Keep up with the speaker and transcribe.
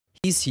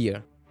He's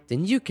here. The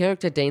new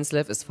character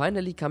Dainslev is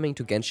finally coming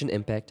to Genshin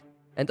Impact,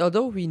 and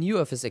although we knew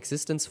of his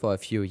existence for a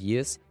few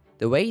years,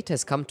 the wait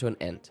has come to an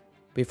end.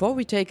 Before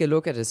we take a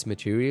look at his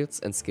materials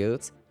and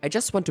skills, I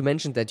just want to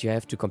mention that you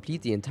have to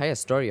complete the entire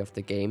story of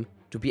the game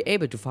to be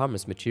able to farm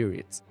his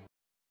materials.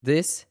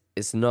 This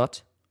is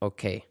not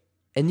okay.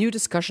 A new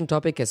discussion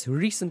topic has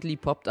recently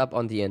popped up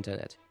on the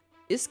internet.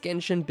 Is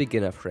Genshin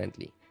beginner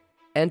friendly?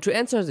 And to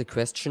answer the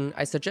question,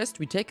 I suggest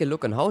we take a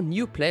look on how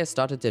new players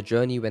started their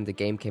journey when the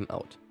game came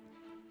out.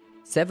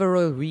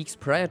 Several weeks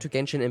prior to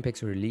Genshin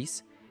Impact's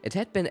release, it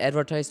had been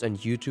advertised on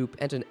YouTube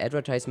and in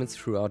advertisements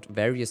throughout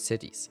various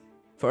cities.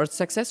 For its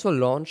successful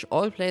launch,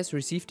 all players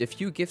received a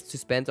few gifts to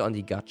spend on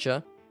the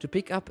gacha to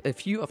pick up a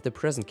few of the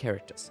present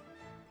characters.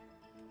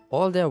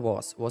 All there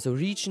was a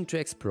region to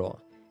explore,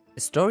 a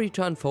story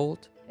to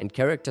unfold, and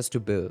characters to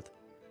build.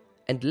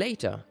 And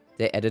later,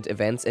 they added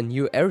events in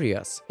new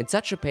areas in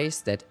such a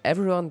pace that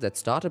everyone that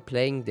started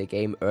playing the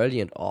game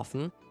early and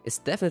often is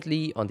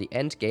definitely on the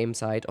end game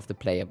side of the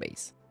player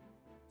base.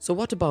 So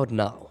what about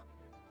now?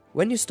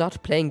 When you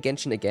start playing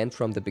Genshin again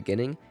from the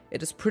beginning,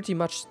 it is pretty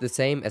much the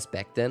same as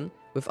back then,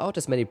 without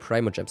as many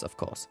primogems of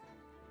course.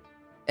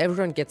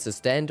 Everyone gets the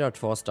standard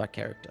 4-star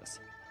characters: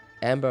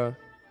 Amber,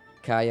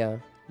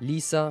 Kaya,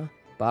 Lisa,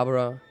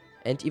 Barbara,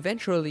 and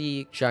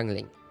eventually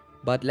Xiangling.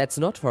 But let's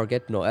not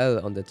forget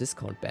Noelle on the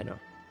discount banner.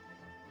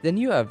 The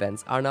new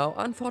events are now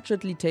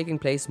unfortunately taking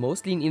place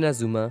mostly in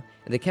Inazuma,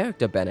 and the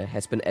character banner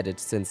has been added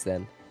since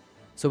then.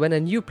 So when a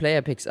new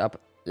player picks up,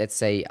 let's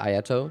say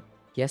Ayato,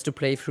 he has to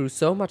play through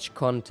so much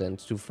content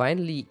to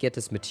finally get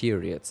his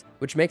materials,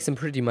 which makes him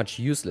pretty much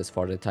useless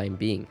for the time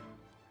being.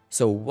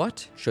 So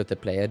what should the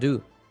player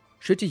do?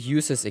 Should he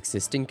use his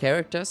existing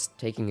characters,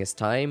 taking his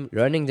time,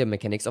 learning the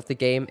mechanics of the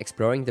game,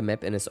 exploring the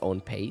map in his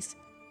own pace?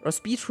 Or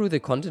speed through the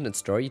content and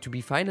story to be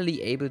finally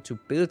able to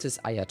build his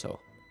Ayato?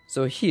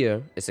 So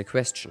here is a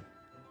question.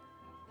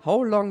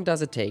 How long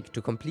does it take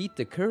to complete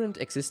the current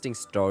existing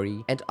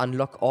story and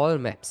unlock all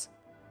maps?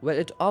 Well,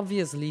 it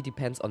obviously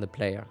depends on the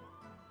player.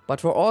 But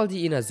for all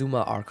the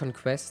Inazuma Archon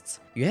quests,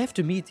 you have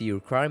to meet the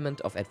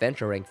requirement of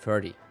Adventure rank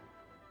 30.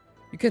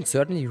 You can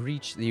certainly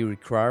reach the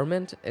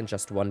requirement in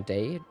just one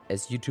day,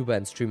 as YouTuber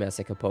and streamer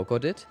Sekapoko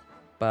did,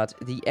 but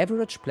the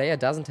average player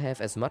doesn't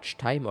have as much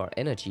time or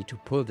energy to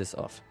pull this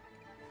off.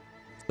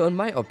 So in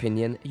my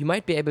opinion, you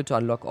might be able to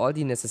unlock all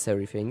the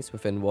necessary things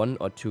within 1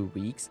 or 2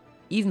 weeks,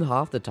 even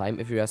half the time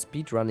if you are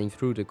speedrunning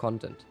through the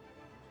content.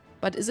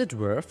 But is it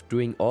worth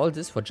doing all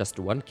this for just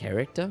one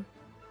character?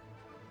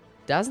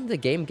 Doesn't the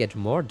game get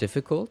more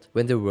difficult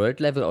when the world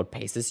level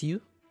outpaces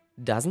you?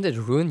 Doesn't it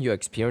ruin your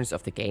experience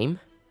of the game?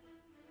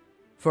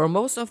 For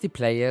most of the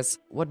players,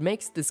 what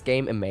makes this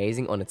game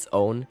amazing on its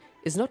own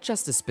is not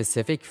just a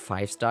specific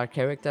 5-star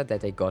character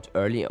that they got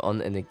early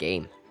on in the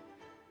game.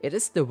 It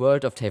is the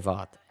world of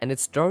Teyvat and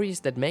its stories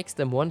that makes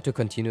them want to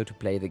continue to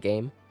play the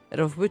game, and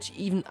of which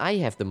even I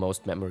have the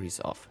most memories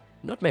of,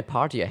 not my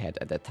party I had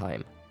at that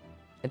time.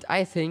 And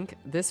I think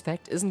this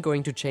fact isn't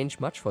going to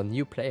change much for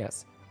new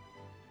players.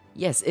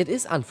 Yes, it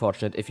is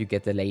unfortunate if you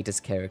get the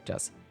latest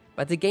characters,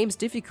 but the game's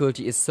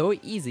difficulty is so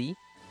easy,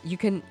 you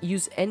can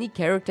use any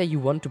character you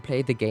want to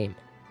play the game.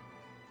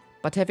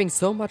 But having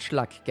so much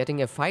luck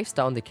getting a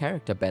 5-star on the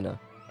character banner,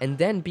 and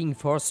then being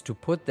forced to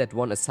put that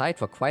one aside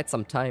for quite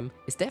some time,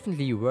 is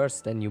definitely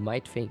worse than you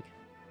might think.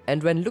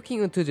 And when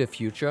looking into the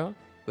future,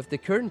 with the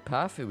current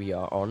path we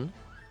are on,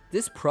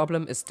 this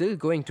problem is still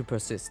going to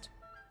persist.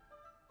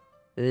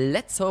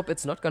 Let's hope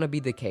it's not gonna be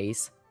the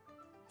case.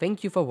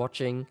 Thank you for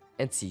watching,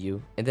 and see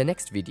you in the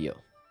next video.